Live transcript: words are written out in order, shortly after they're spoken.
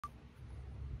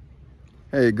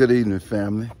Hey, good evening,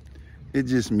 family.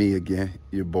 It's just me again,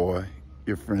 your boy,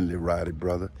 your friendly Roddy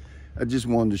brother. I just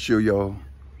wanted to show y'all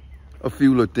a few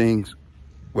little things,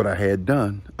 what I had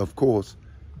done, of course,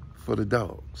 for the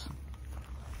dogs.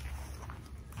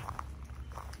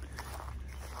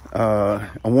 I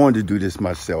wanted to do this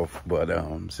myself, but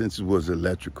since it was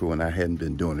electrical and I hadn't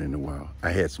been doing it in a while, I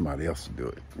had somebody else to do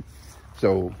it.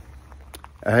 So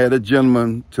I had a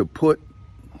gentleman to put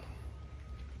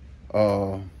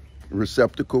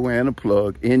receptacle and a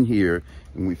plug in here,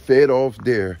 and we fed off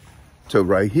there to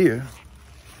right here,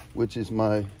 which is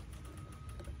my,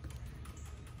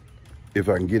 if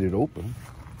I can get it open,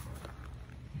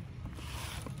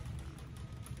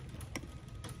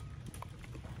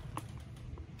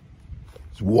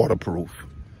 it's waterproof,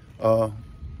 to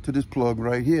this plug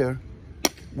right here,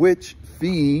 which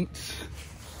feeds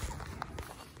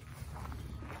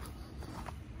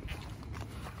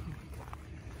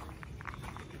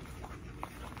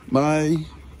my,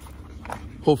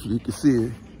 hopefully you can see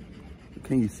it.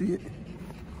 Can you see it?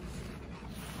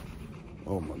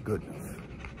 Oh my goodness.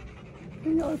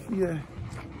 Can y'all see that?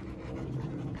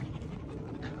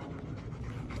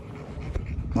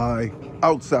 My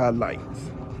outside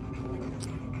lights.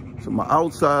 So my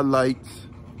outside lights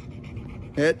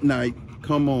at night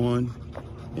come on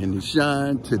and they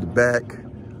shine to the back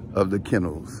of the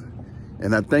kennels.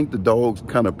 And I think the dogs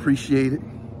kind of appreciate it,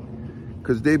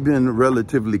 because they've been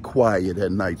relatively quiet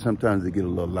at night. Sometimes they get a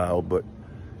little loud, but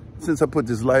since I put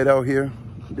this light out here,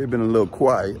 they've been a little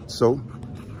quiet. So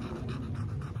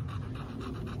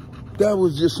that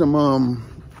was just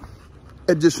some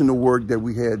additional work that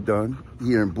we had done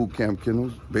here in Boot Camp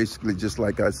Kennels. Basically, just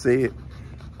like I said,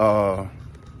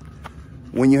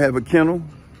 when you have a kennel,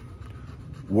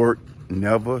 work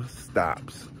never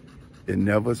stops. It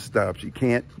never stops. You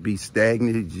can't be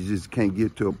stagnant. You just can't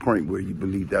get to a point where you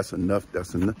believe that's enough,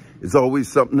 that's enough. It's always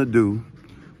something to do,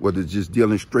 whether it's just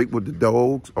dealing straight with the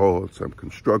dogs or some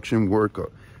construction work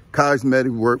or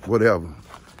cosmetic work, whatever.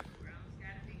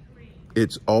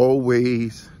 It's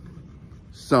always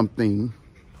something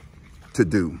to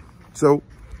do. So,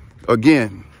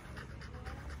 again,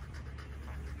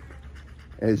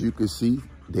 as you can see,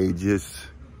 they just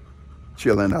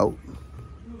chilling out.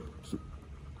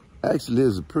 Actually,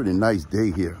 it's a pretty nice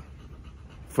day here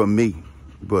for me,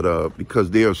 but because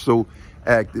they are so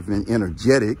active and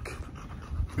energetic,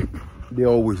 they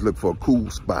always look for a cool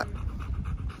spot.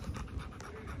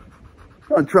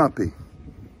 Come on, Trumpy.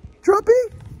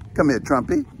 Trumpy? Come here,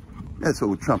 Trumpy. That's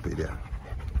old Trumpy there.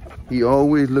 He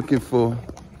always looking for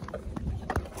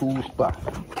a cool spot.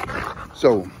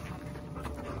 So,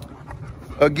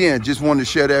 again, just wanted to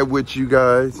share that with you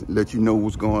guys, let you know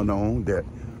what's going on, that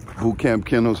Boot Camp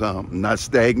Kennels, not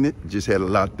stagnant, just had a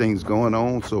lot of things going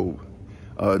on. So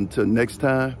until next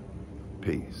time,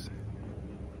 peace.